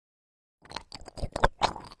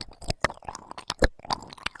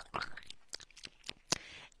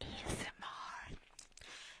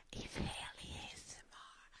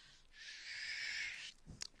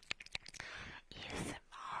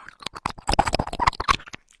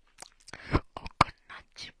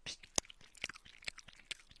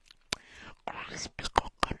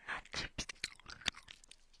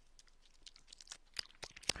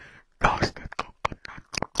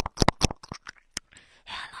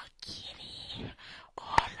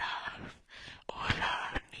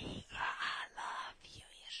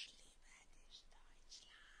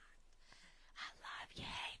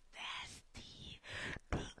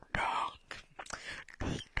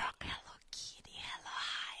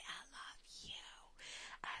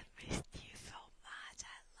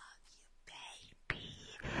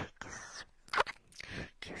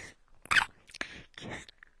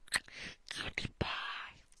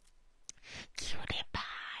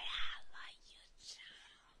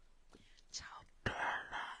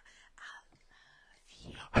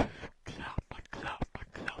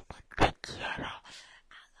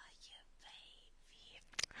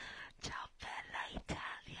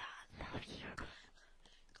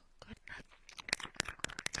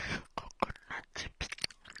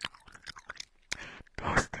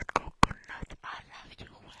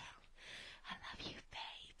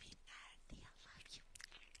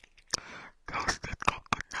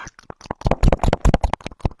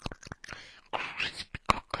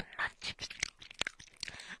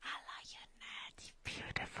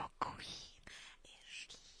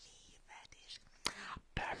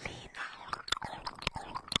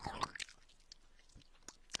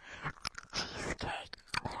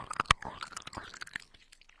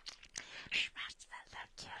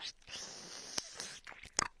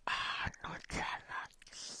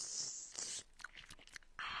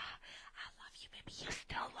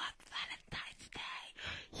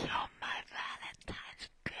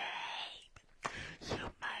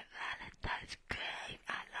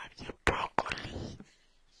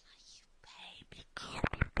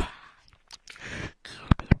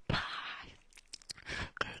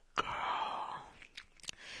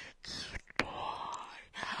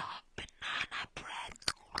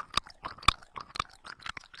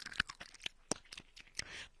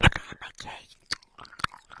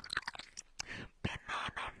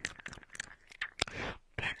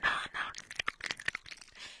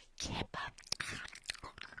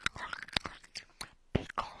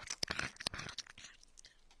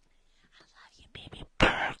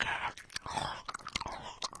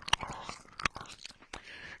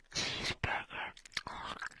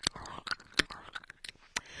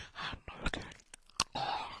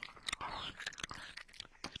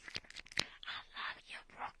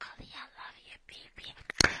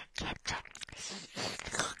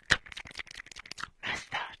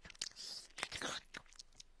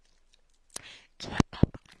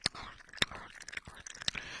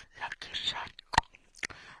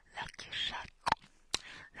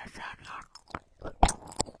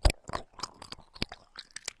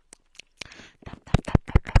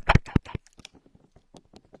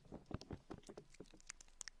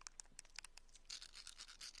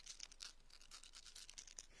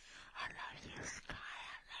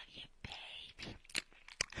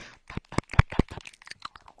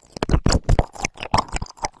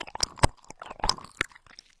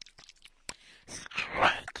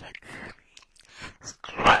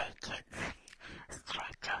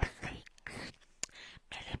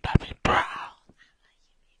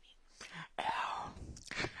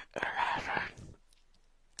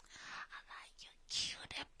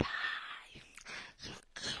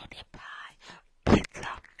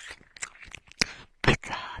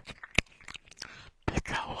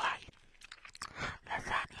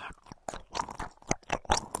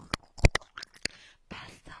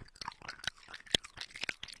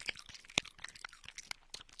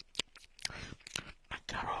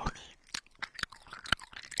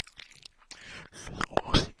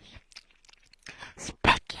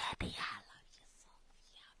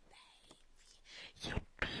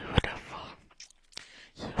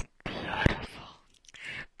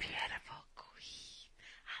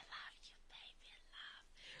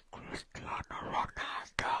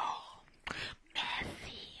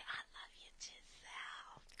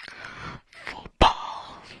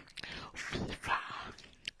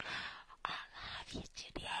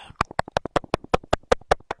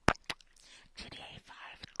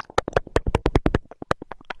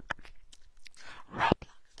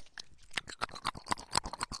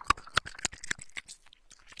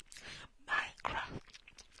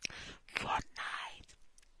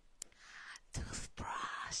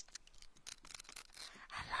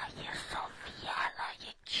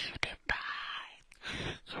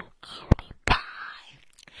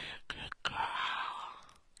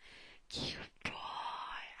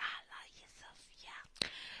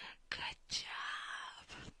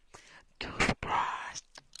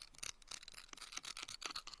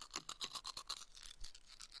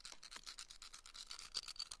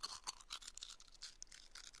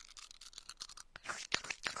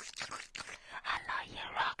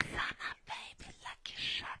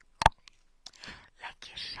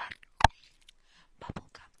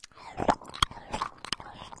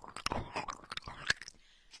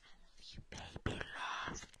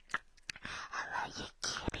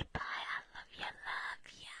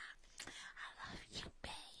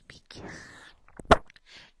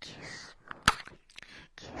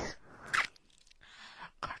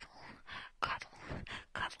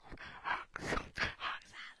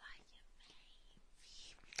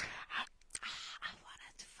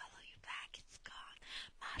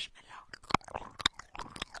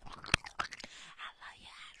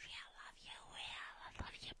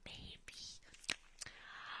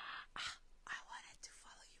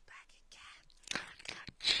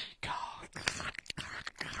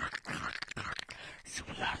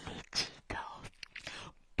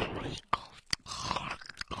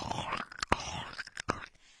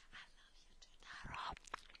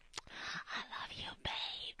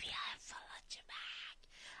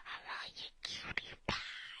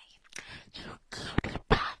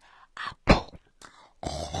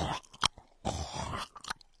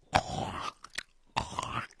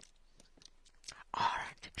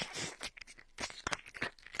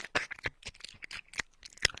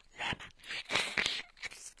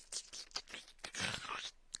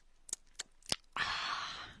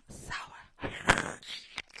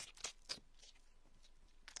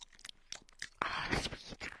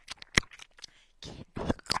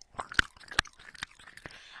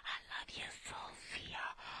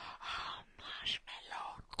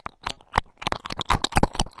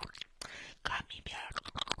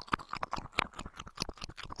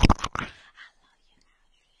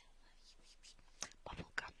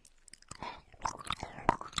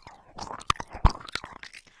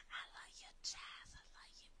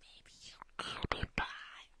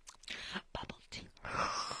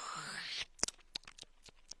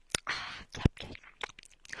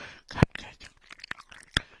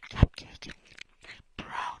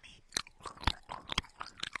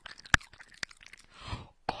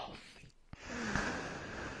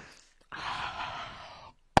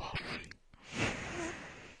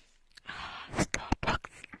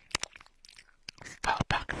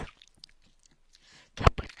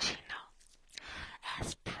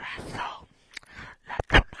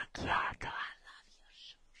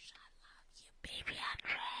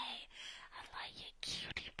you,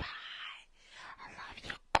 cutie pie. I love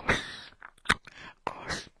you, goose.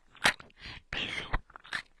 Goose. Bisou.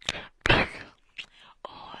 Bisou.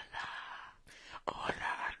 Hola.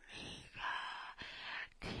 Hola, amiga.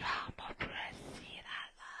 Ti amo, preciosa. I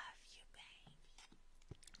love you, baby.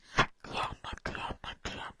 Ti amo, ti amo,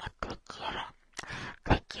 ti amo. Te quiero.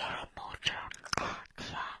 Te quiero mucho.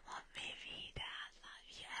 Ti amo, mi vida. I love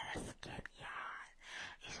you. Eres genial.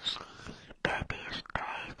 Es liebe dich,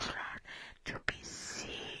 Deutschland. Du bist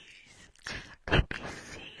süß. Du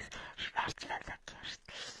bist süß. Schwarzwälderkirsch.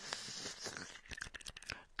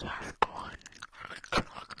 Gaskuchen.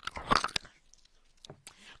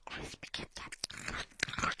 Crispy Kit Kat.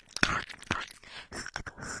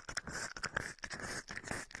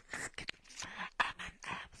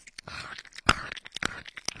 M&M's.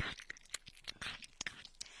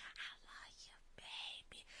 I love you,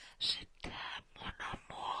 baby. Je t'aime, mon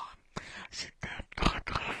amour. Je t'aime très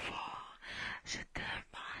très fort. Je t'aime,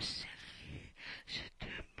 ma chérie. Je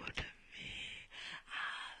t'aime, mon ami. I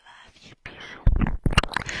love you. Bisous.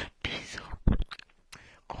 Bisous.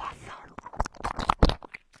 Croissant.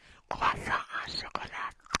 Croissant en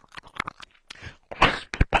chocolat.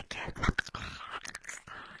 Crispy baguette.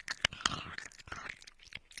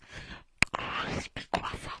 Crispy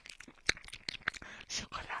croissant.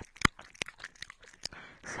 Chocolat.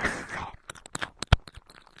 Saucisson.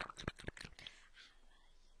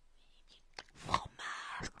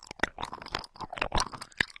 Fromage.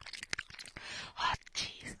 Hot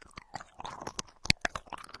cheese.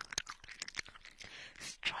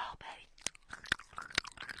 Strawberry.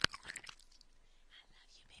 I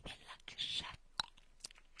love you, baby. Lucky shot.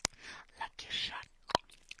 Lucky shot.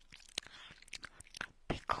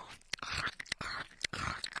 Pickles.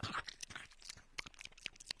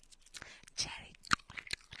 Cherry.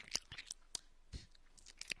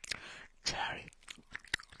 Cherry.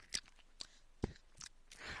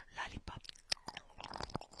 Lollipop.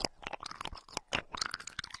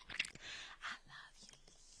 I love you,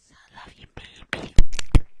 Lisa. I love you, baby.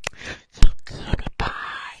 You cutie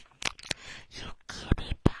pie. You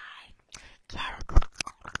cutie pie. Carrot.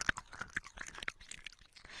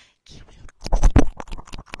 Kiwi.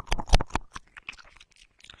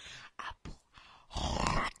 Apple.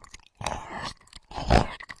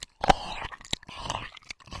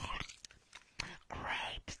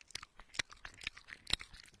 Grapes.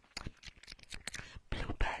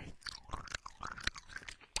 Blueberry.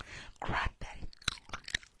 Cranberry.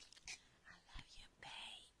 I love you,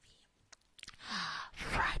 baby.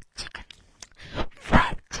 Fried chicken.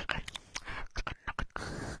 Fried chicken. Chicken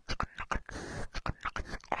nuggets. Chicken nuggets. Chicken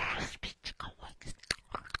nuggets. Crispy chicken wings.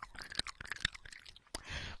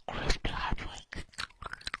 Crispy hot wings.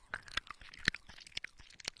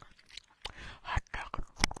 Hot dog.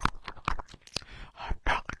 Hot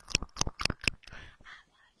dog. I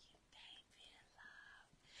love you, baby. Love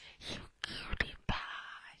you, cutie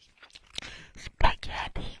pie.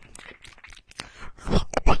 Spaghetti.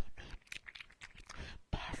 Zucchini.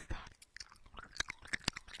 Pasta.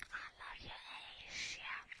 I love you,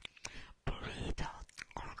 Asia. Burrito.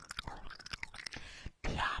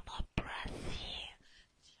 Ti amo, Brazil.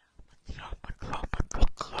 Ti amo, ti amo, te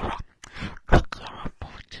quiero. Te quiero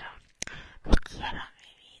mucho. Te quiero,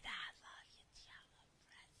 mi vida. I love you, ti amo,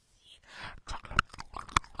 Brazil. Chocolate.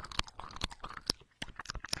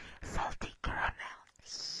 Salty caramel.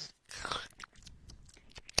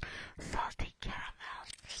 Salty caramel.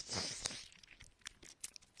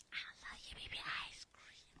 I love you, baby. Ice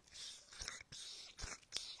cream.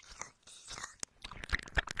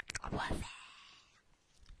 Was it?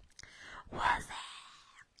 Was it?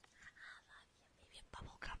 I love you, baby.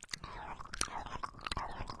 Bubblegum.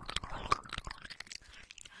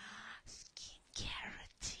 Skincare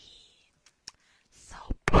routine.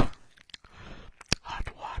 Soap. Hot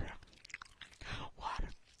water. Water.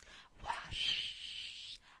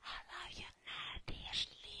 Wash. I love you, Nadish.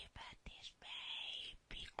 Liebe dich,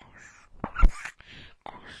 baby. Kuss.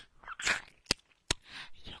 Kuss.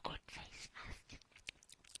 Your good face mask.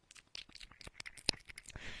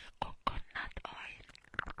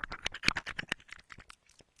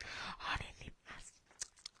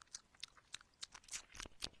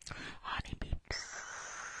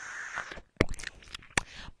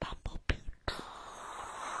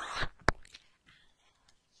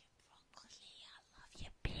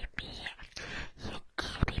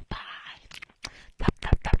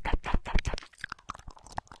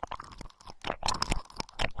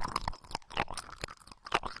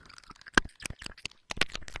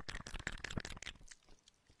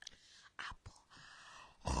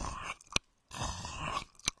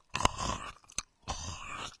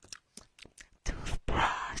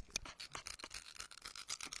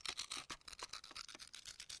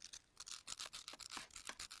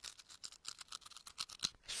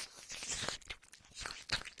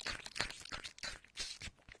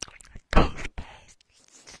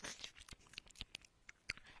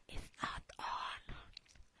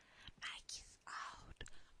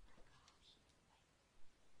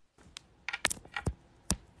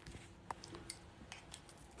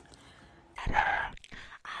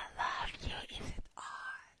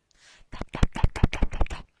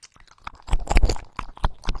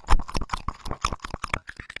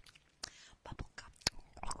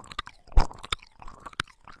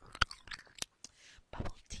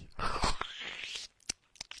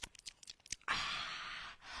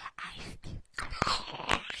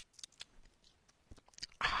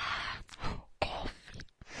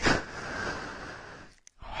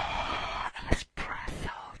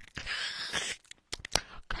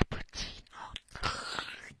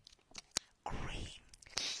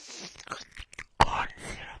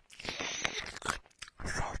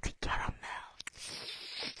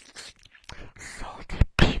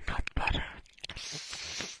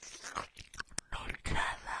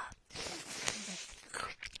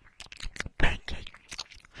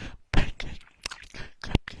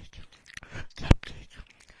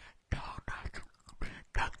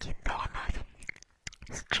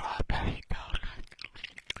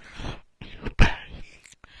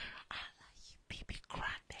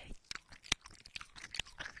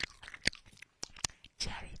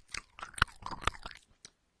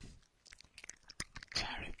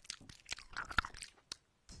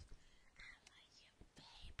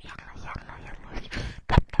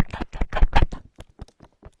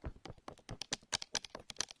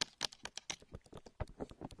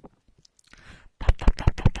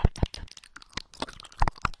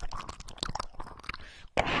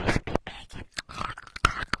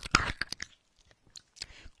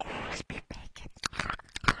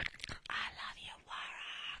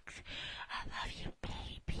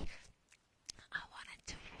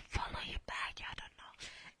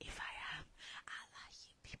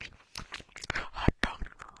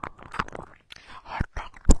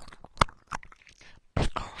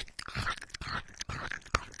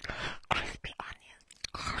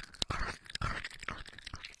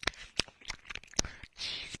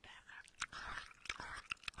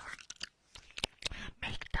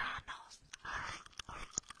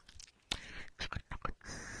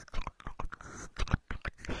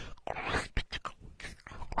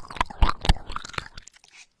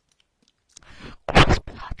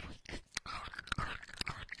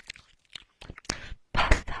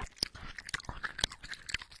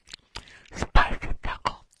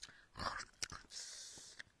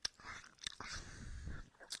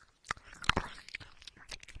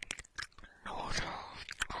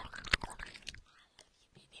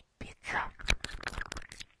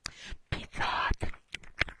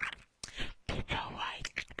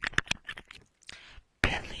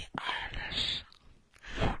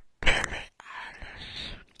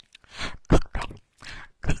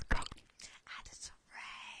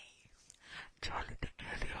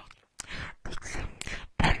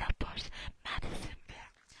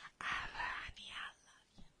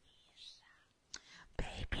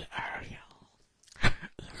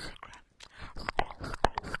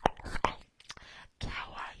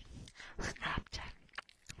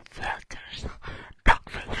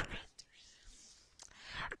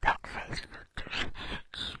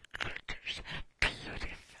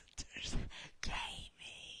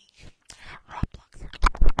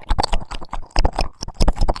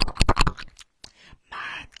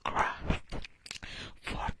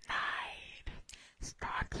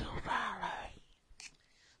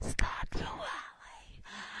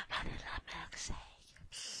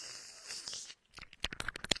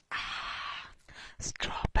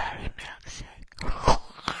 Strawberry milkshake.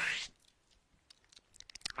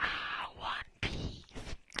 One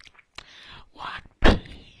piece. One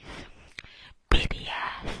piece.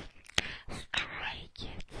 BTS. Stray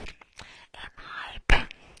Kids. And Hype.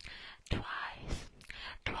 Twice.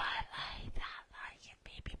 Twilight. I like it,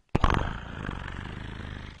 baby.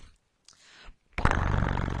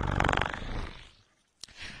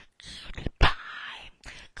 Cutie pie.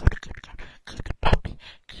 Cutie puppy.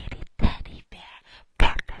 Cutie teddy bear.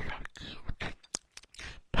 Pandas are cute.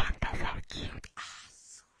 Pandas are cute.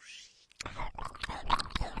 Sushi.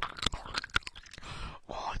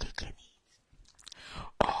 All you can eat.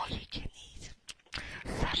 All you can eat.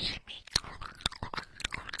 Sashimi.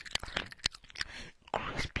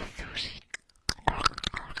 Crispy sushi.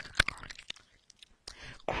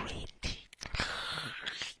 Green tea.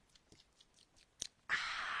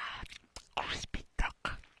 Crispy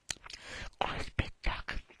duck. Crispy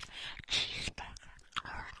duck.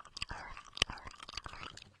 Cheeseburger.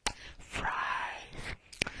 Fries.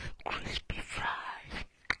 Crispy fries.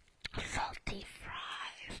 Salty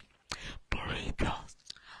fries. Burritos.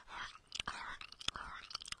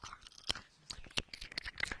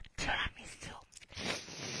 Tiramisu.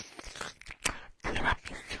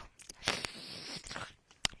 Tiramisu.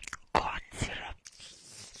 Corn syrup.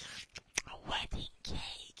 Wedding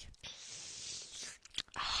cake.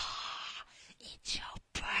 It's your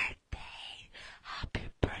birthday. Happy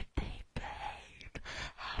birthday, babe.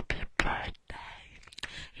 Happy birthday.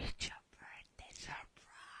 It's your birthday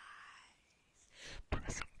surprise.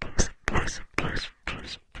 Present.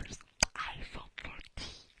 iPhone 14.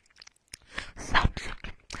 Samsung.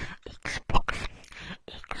 Xbox.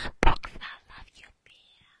 I love you,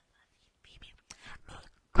 baby.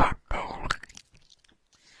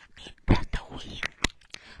 Nintendo Wii.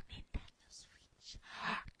 Nintendo Switch.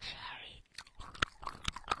 Cherry.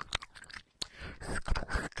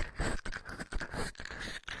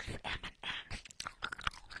 M&M's.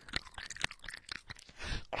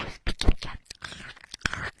 Crispy Kit Kat.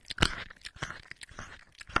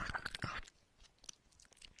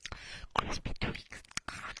 Crispy Twix.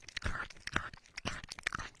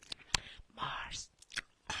 Mars.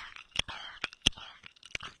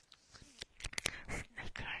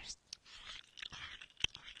 Snickers.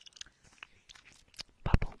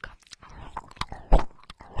 Bubblegum.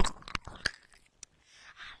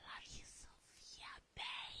 I love you, Sophia,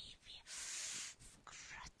 baby.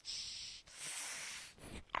 Scratch.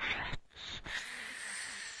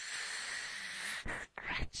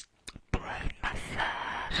 Brain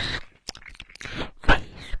massage.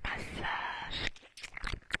 Face massage.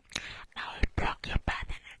 Now we block your bad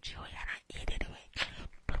energy. We're gonna eat it away.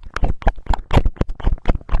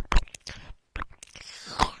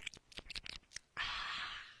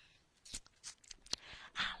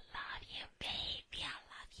 I love you, baby. I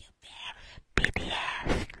love you, babe.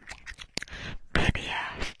 BTS.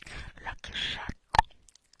 Lucky shot.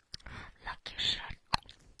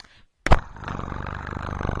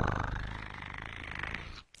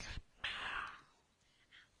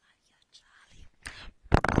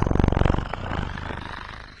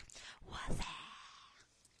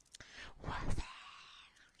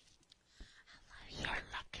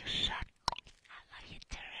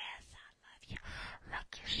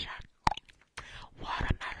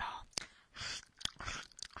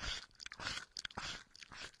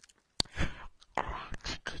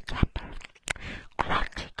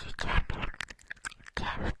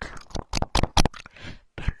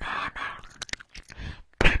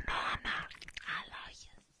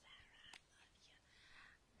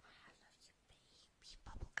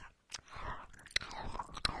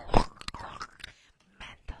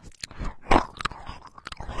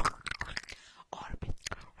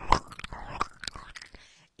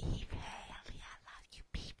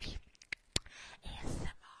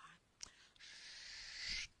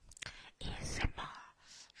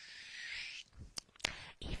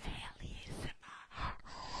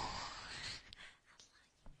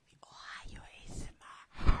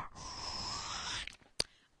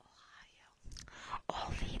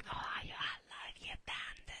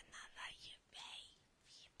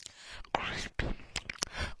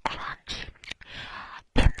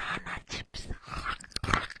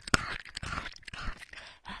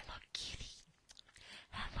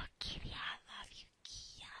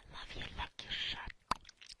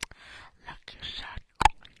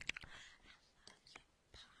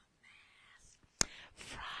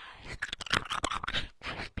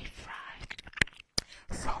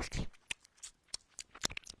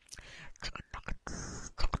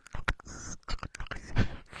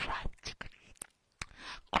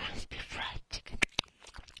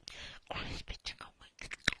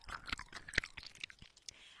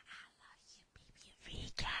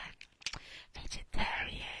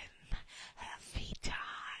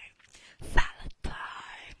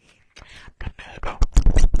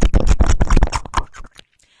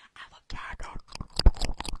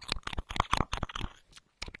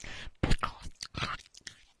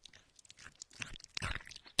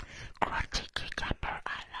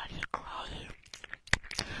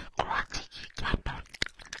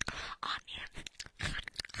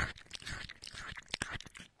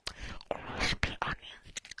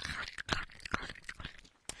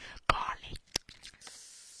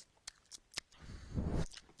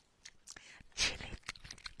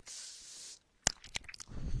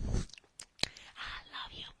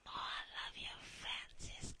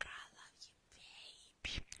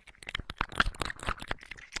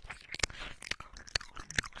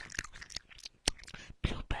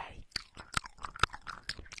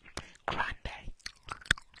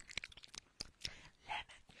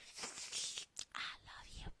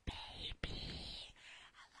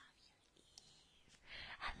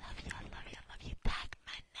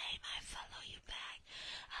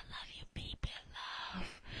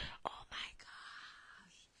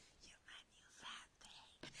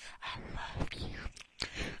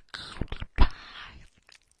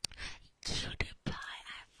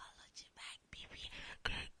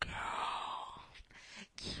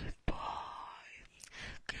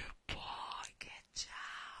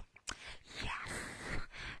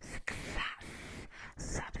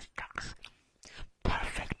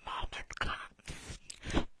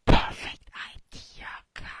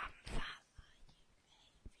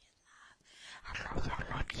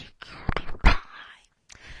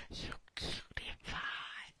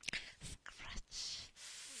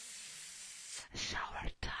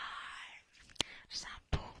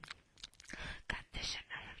 shampoo,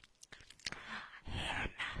 conditioner, hair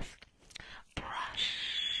mask, brush,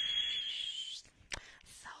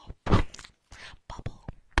 soap, bubble,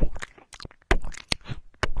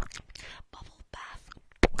 bubble bath,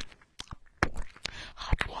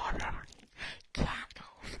 hot water,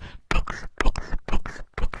 candles, books,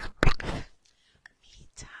 me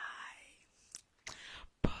time,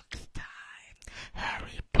 books time,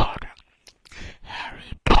 Harry Potter,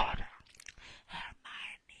 Hermione,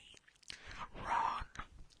 Ron,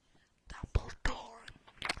 Dumbledore,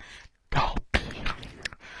 Dobby,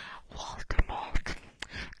 Voldemort,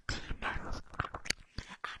 Demons,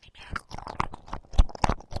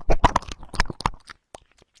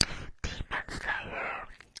 Demon Slayer,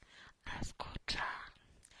 Escucha,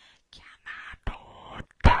 Yamato,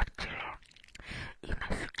 Tatsu,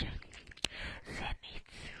 Inosuke,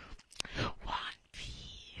 Zenitsu, One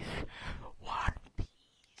Piece,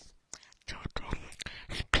 Jojo,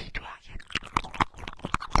 Speedwagon,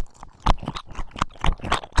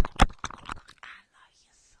 I love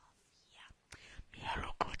you, Sophia,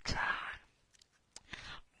 Miyaruko-chan,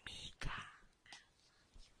 Mika,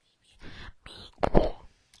 Miku,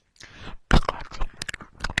 Pikachu,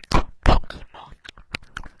 Pokemon,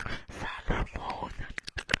 Sailor Moon,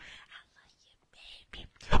 I love you, baby.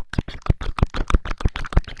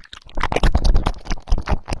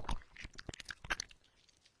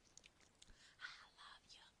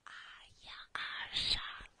 Aisha,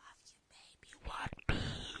 love you, baby. One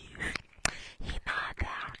Piece,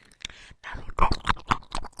 Hinata, Naruto,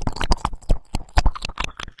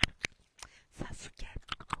 Sasuke,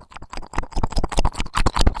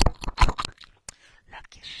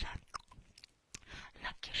 Lucky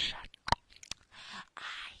Shot,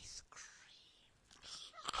 Ice Cream,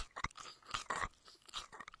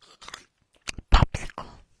 Popsicle,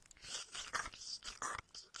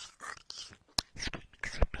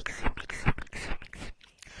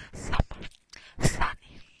 Summer,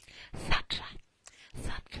 Sunny, Sunshine,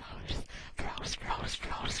 Sunflowers,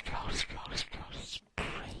 flowers,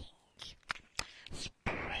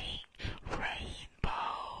 Spring,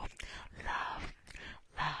 Rainbow, Love,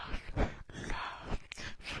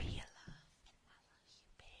 Free love,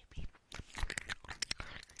 baby,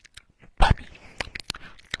 Bunny,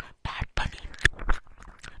 Bad Bunny,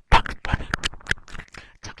 Bugs Bunny,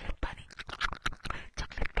 Chocolate Bunny,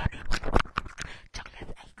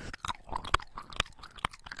 Chocolate Eggs,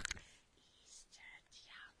 Easter,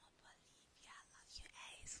 Tiamo, Bolivia, love you,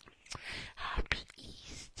 Ace. Happy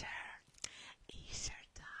Easter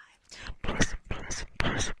time. Person,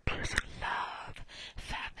 love,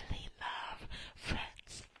 family, love,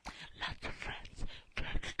 friends, lots of friends.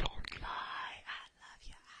 Friends don't lie. I love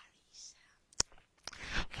you, Arisa.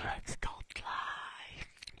 Friends don't lie.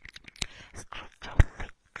 Stranger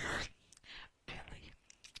Things, Billy,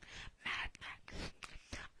 Mad Max,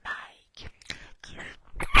 Mike,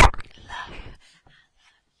 Love.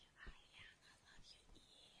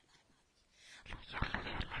 I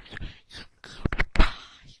love you, you cutie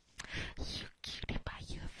pie. You cutie pie,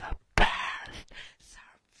 you're the best.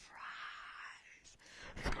 Surprise.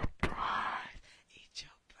 It's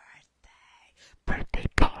your birthday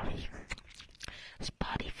party.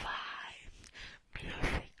 Spotify,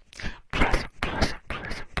 music, present,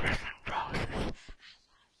 roses.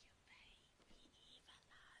 I love you, baby.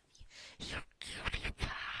 Eva, love you. You cutie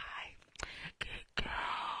pie. Good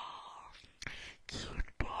girl.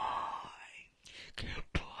 Cute boy. Good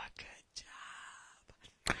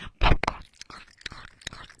job. Popcorn.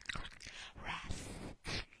 Rest.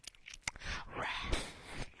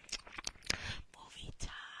 Movie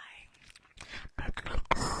time.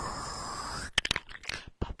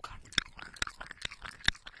 Popcorn.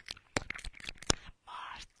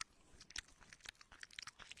 Mars.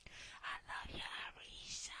 I love you,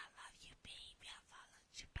 Arisha. I love you, baby. I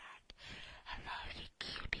followed you back. I love you,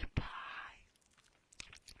 cutie pie.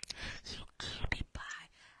 You cutie pie.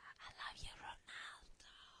 I love you,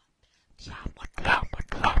 Ronaldo.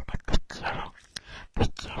 Te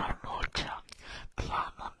quiero mucho. Te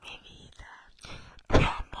amo, mi vida. Te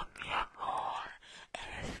amo, mi amor.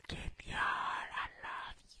 Eres genial. I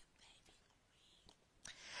love you, baby.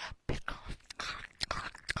 Pickles.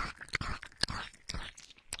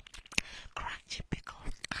 Crunchy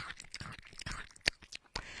pickles.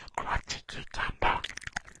 Crunchy cucumber.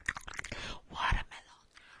 Watermelon.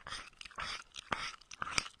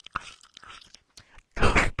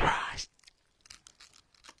 Toothbrush.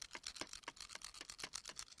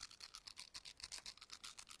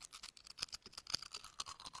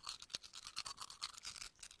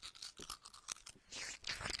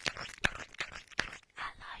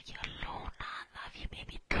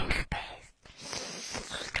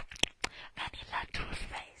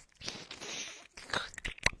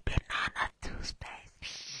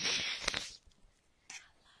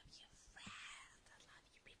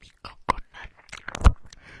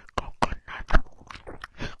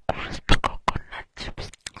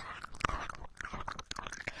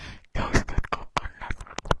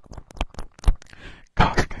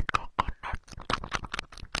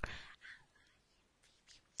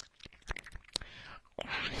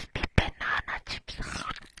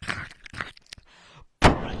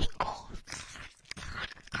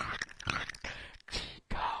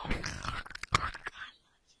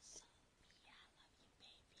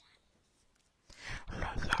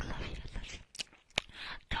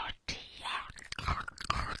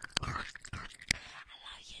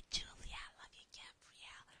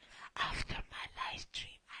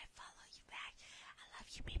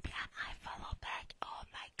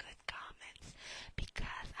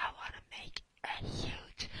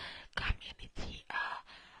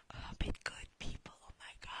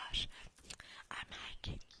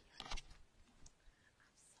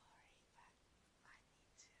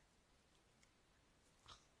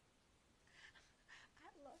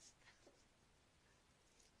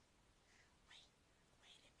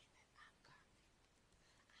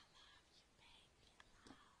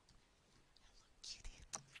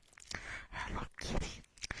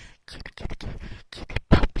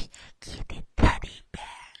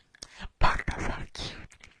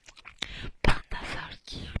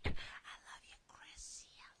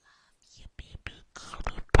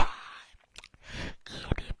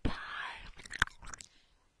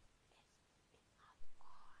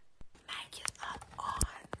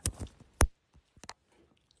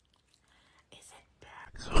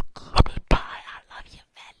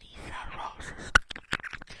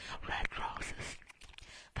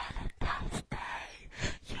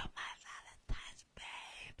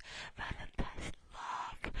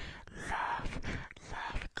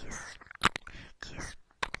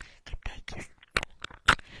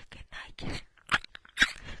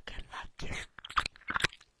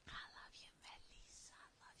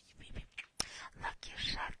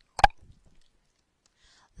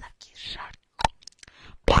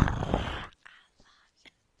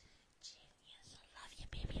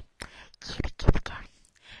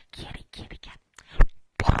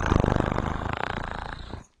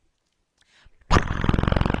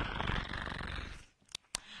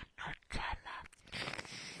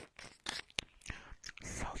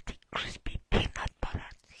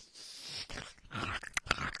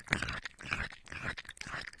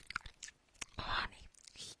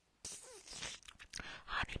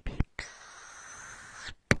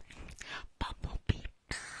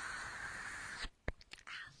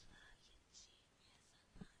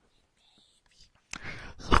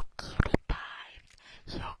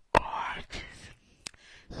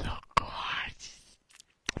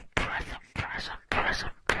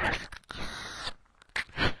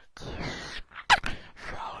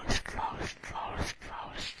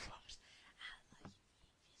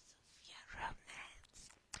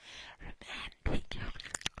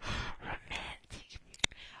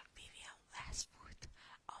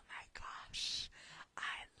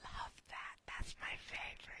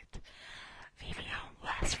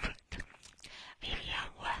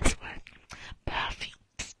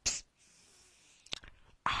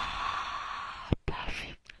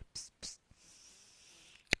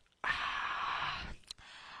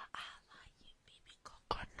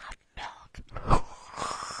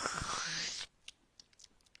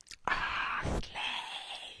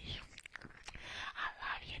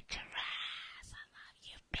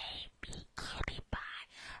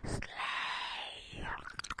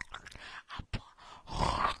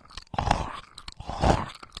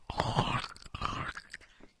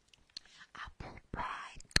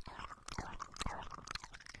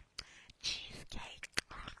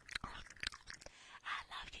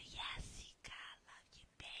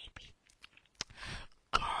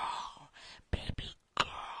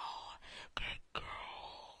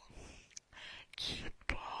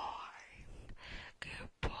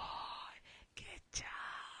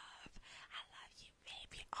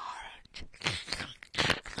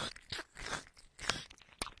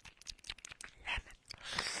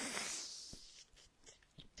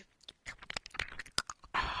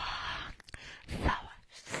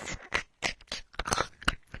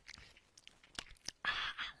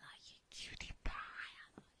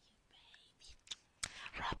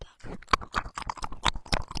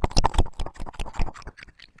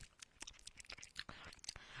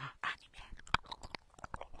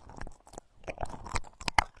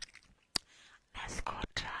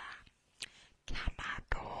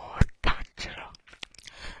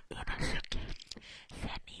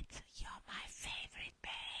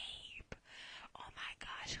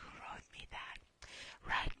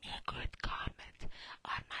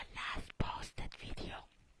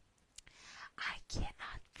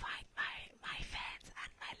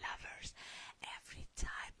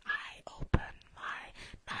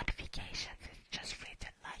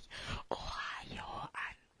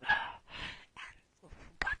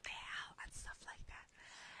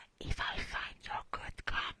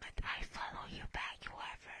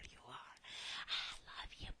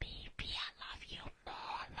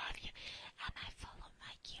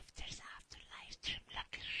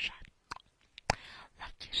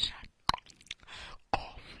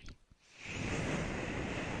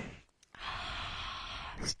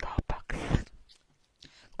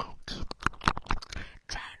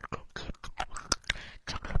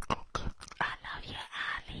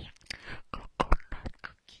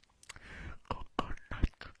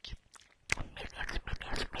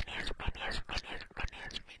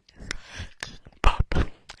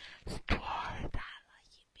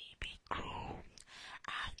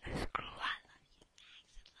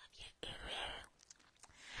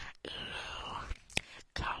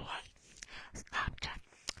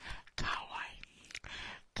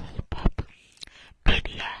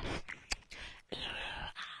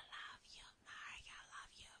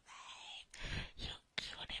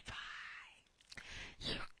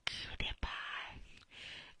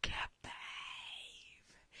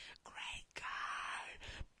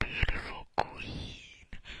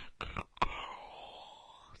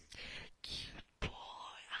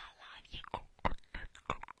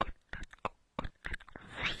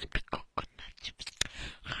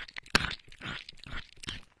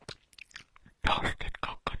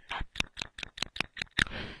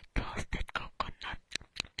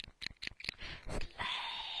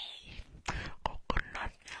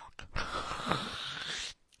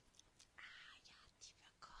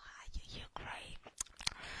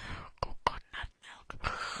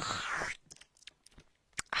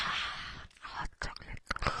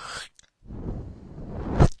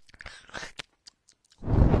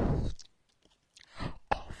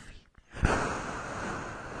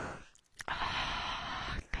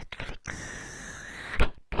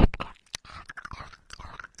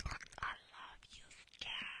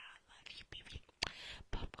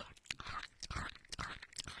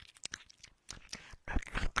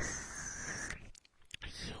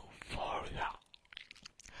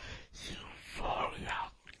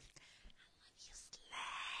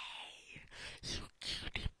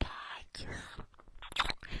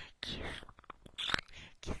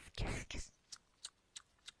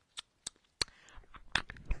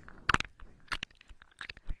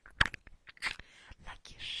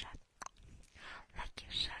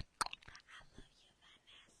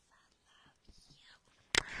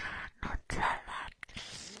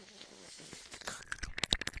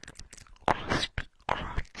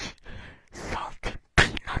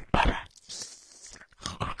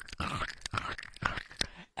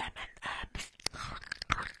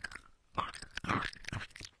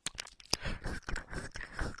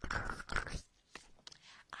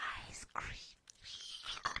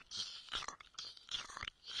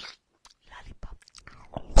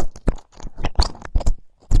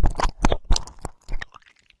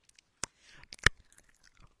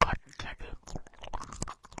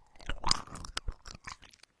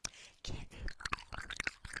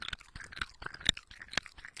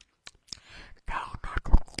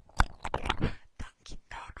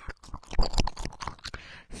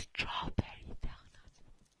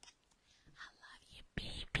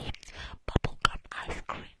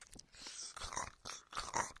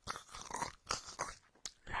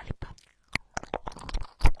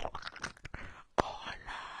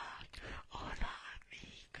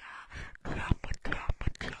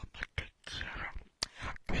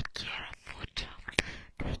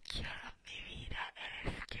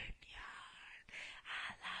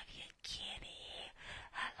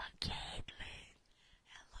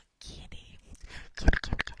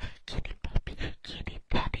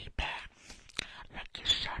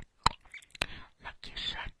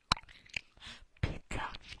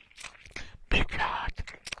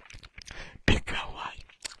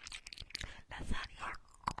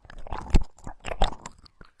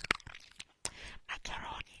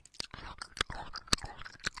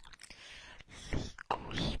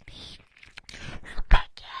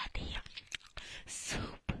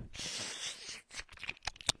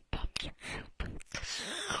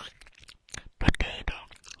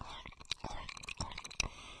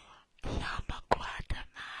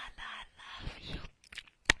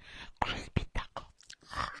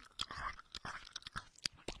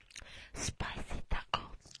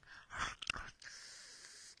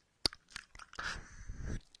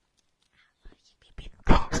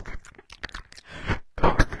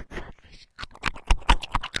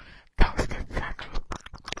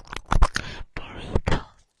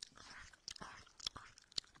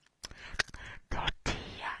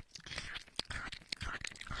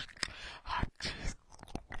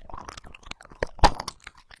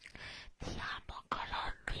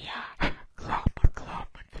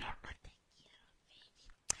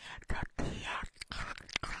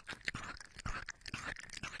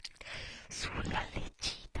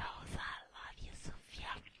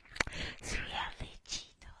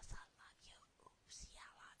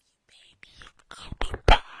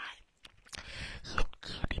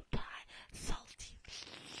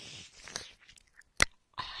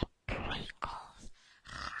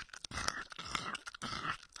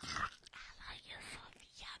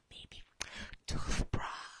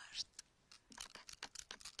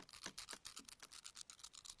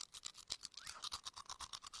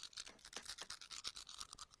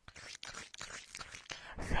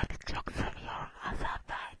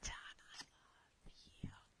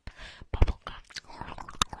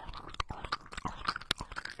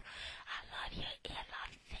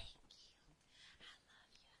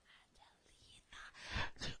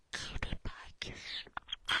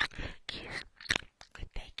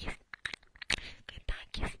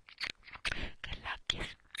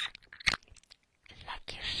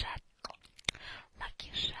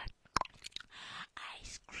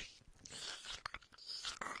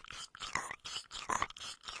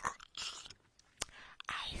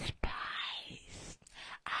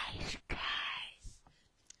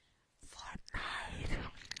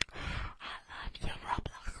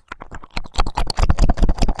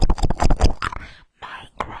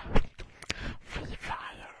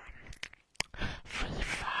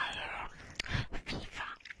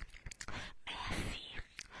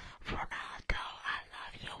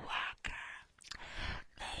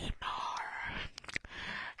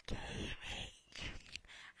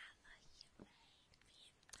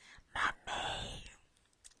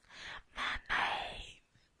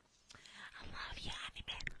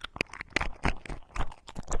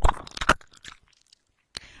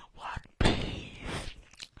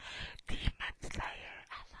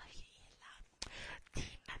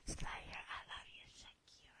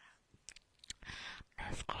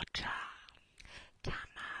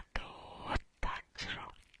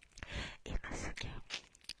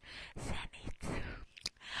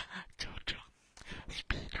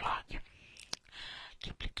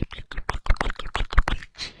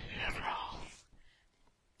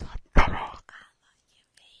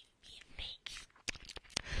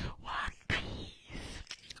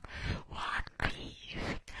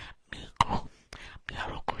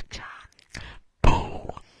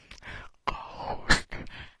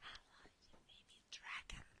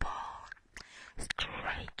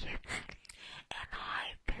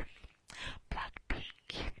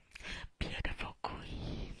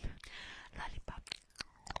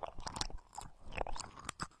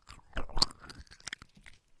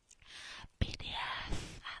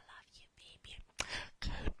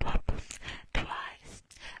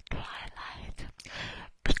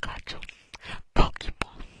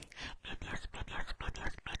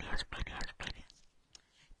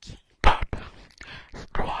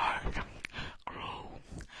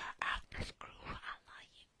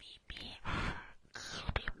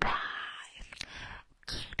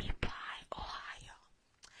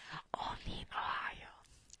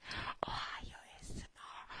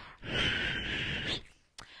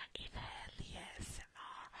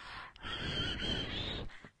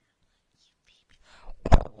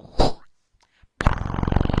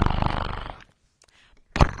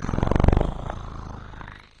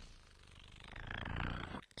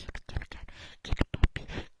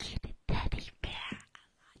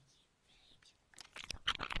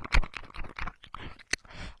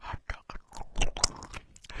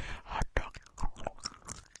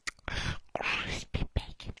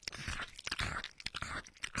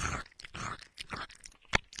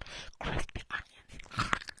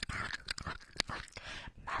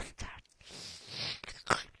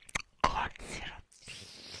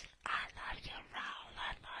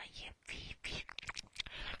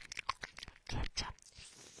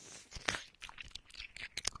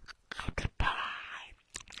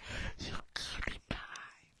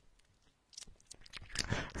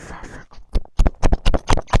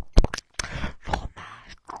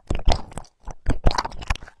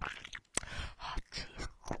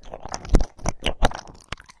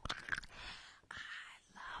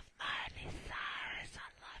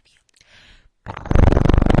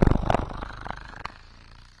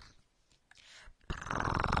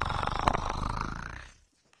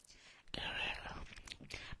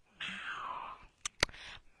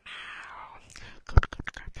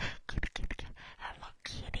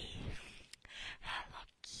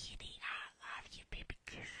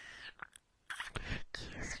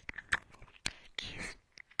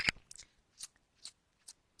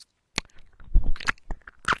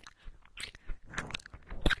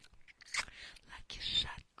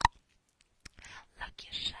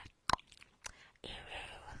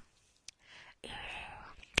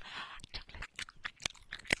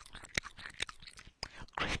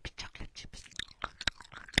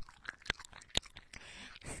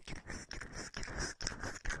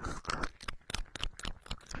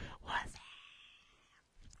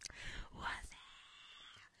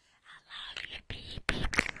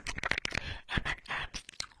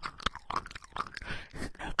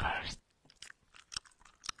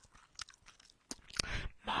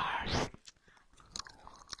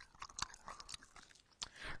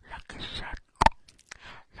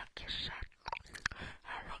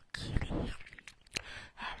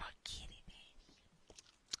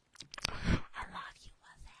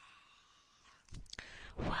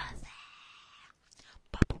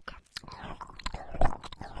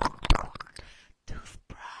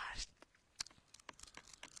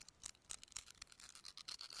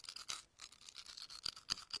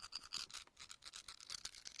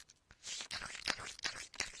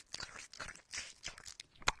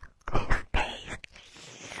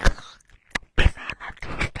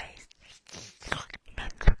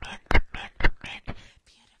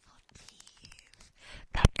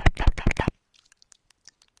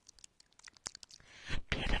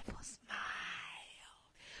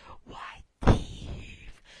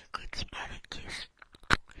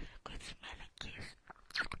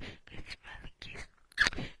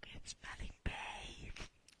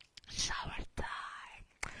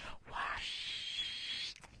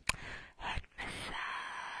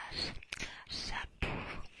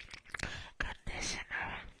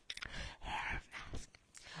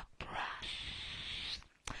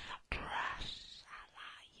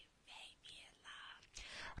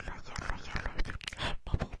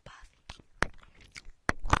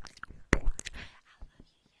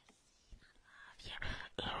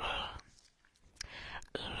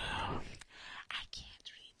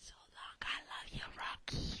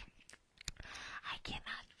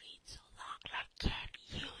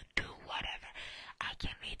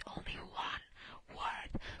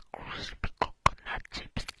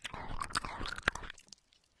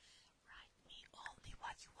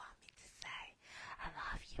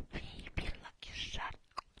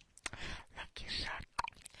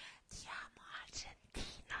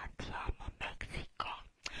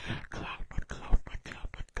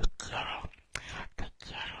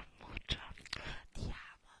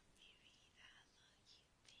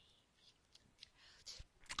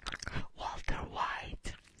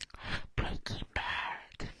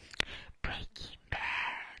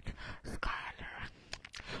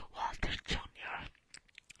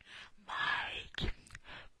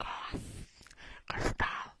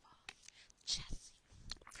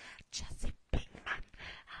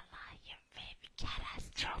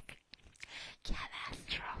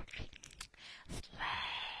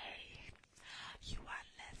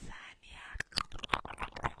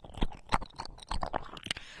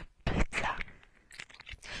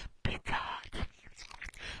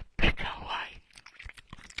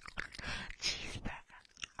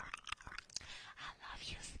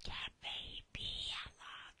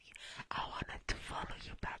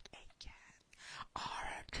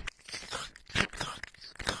 are